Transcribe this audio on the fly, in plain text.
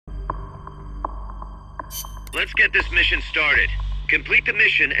Let's get this mission started. Complete the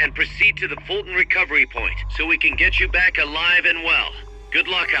mission and proceed to the Fulton recovery point so we can get you back alive and well. Good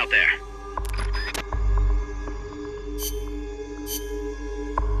luck out there.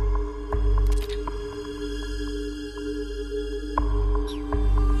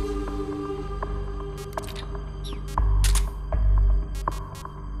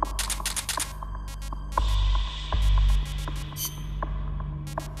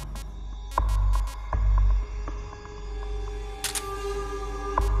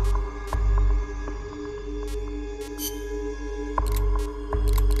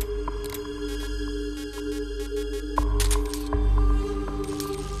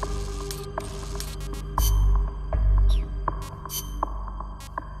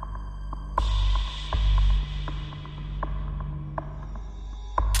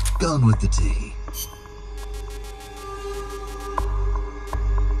 Gone with the tea.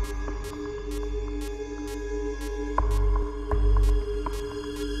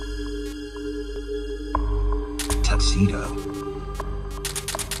 Tuxedo.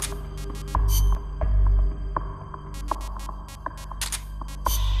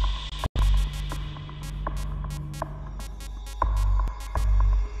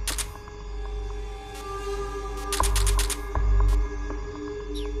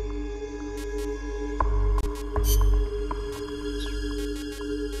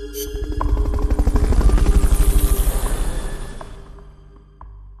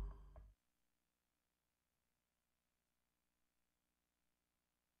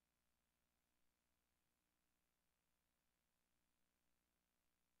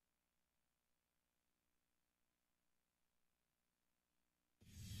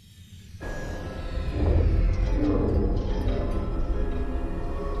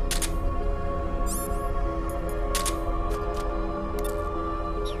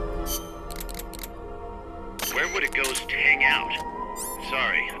 Where would a ghost hang out?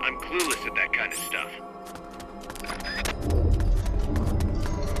 Sorry, I'm clueless at that kind of stuff.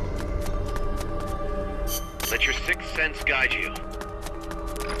 Let your sixth sense guide you.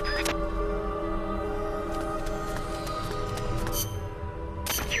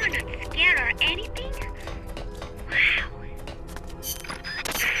 You're not scared or anything? Wow.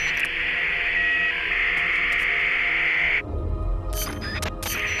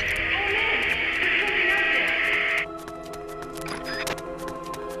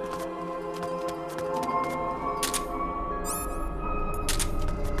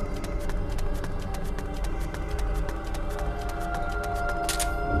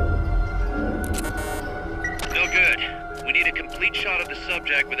 We need a complete shot of the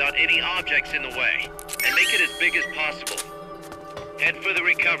subject without any objects in the way, and make it as big as possible. Head for the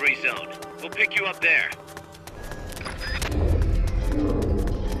recovery zone. We'll pick you up there.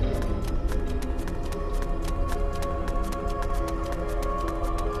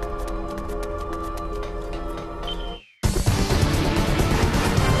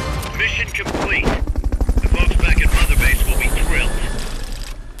 Mission complete. The folks back at Mother Base will be thrilled.